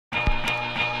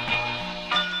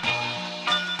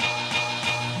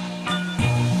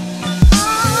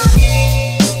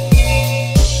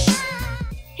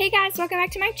welcome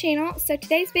back to my channel. So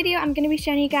today's video I'm going to be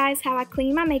showing you guys how I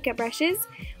clean my makeup brushes.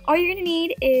 All you're going to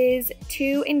need is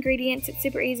 2 ingredients. It's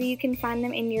super easy. You can find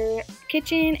them in your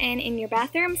kitchen and in your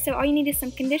bathroom. So all you need is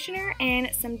some conditioner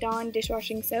and some Dawn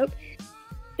dishwashing soap.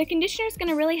 The conditioner is going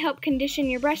to really help condition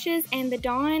your brushes, and the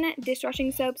Dawn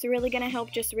dishwashing soap is really going to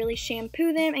help just really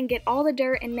shampoo them and get all the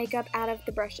dirt and makeup out of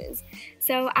the brushes.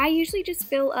 So I usually just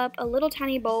fill up a little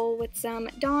tiny bowl with some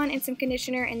Dawn and some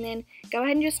conditioner and then go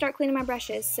ahead and just start cleaning my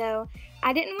brushes. So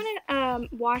I didn't want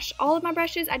to wash all of my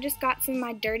brushes. I just got some of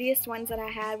my dirtiest ones that I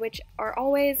had, which are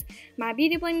always my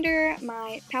beauty blender,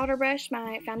 my powder brush,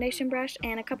 my foundation brush,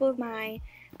 and a couple of my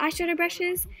eyeshadow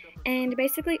brushes. And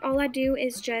basically all I do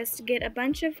is just get a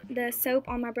bunch of the soap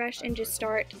on my brush and just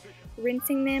start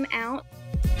rinsing them out.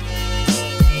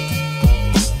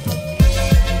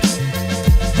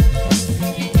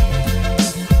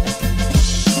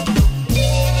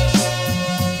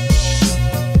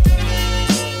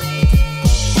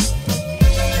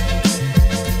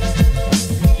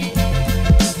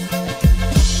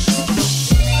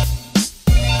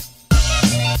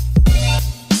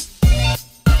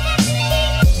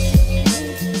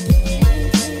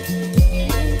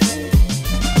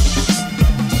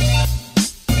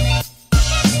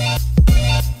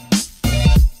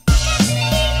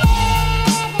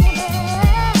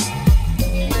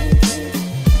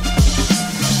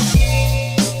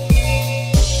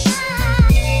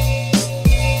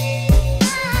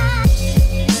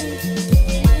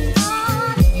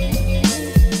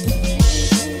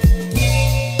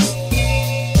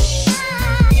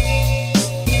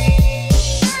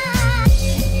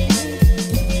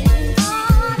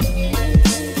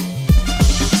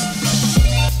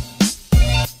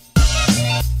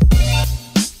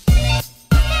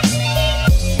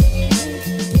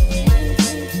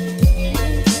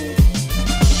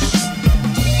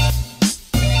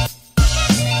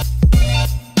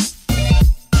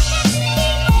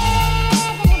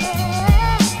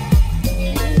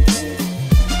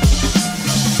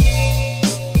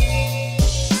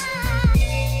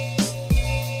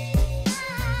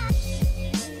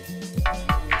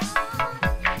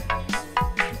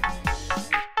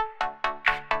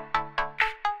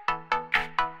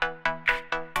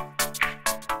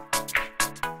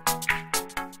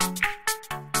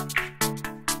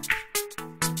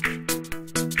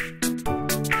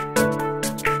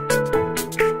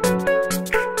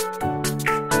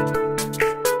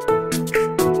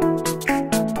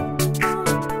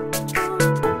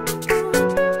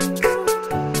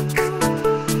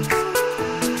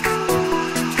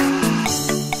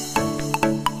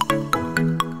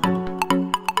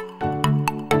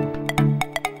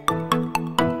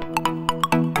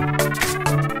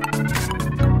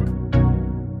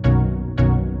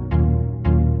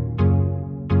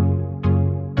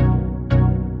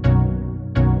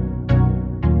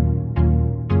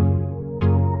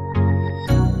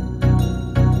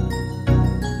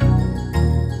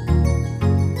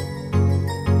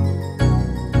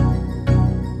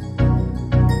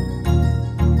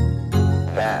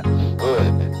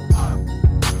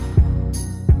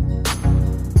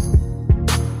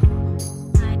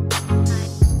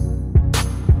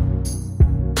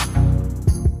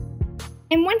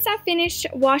 And once I finish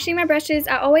washing my brushes,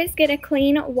 I always get a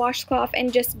clean washcloth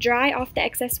and just dry off the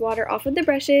excess water off of the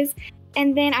brushes.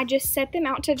 And then I just set them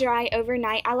out to dry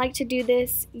overnight. I like to do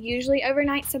this usually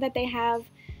overnight so that they have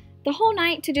the whole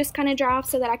night to just kind of dry off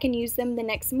so that I can use them the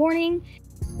next morning.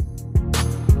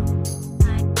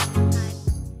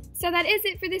 So that is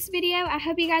it for this video. I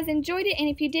hope you guys enjoyed it, and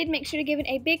if you did, make sure to give it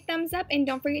a big thumbs up and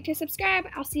don't forget to subscribe.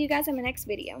 I'll see you guys in my next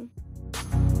video.